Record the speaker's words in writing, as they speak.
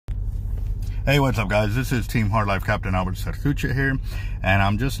Hey, what's up guys? This is Team Hard Life Captain Zertuche here, and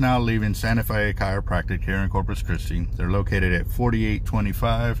I'm just now leaving Sante Chiropractic here in Corpus Christi. They're located at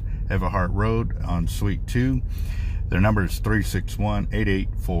 4825 Everhart Road on Suite 2. Their number is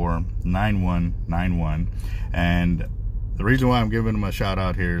 361-884-9191. And the reason why I'm giving them a shout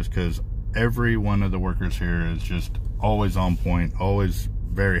out here is because every one of the workers here is just always on point, always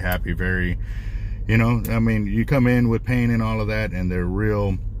very happy, very, you know, I mean, you come in with pain and all of that, and they're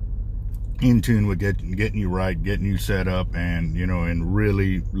real in tune with getting you right, getting you set up, and you know, and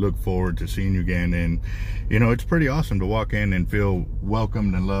really look forward to seeing you again. And you know, it's pretty awesome to walk in and feel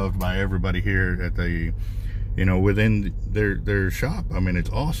welcomed and loved by everybody here at the, you know, within their shop. I mean,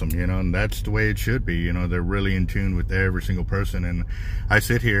 it's awesome, you know, and that's the way it should be. You know, they're really in tune with every single person. And I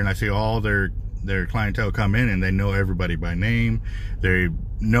sit here and I see all their clientele come in, and they know everybody by name. They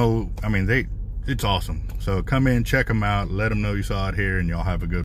know, I mean, it's awesome. So come in, check them out, let them know you saw it here, and y'all have a good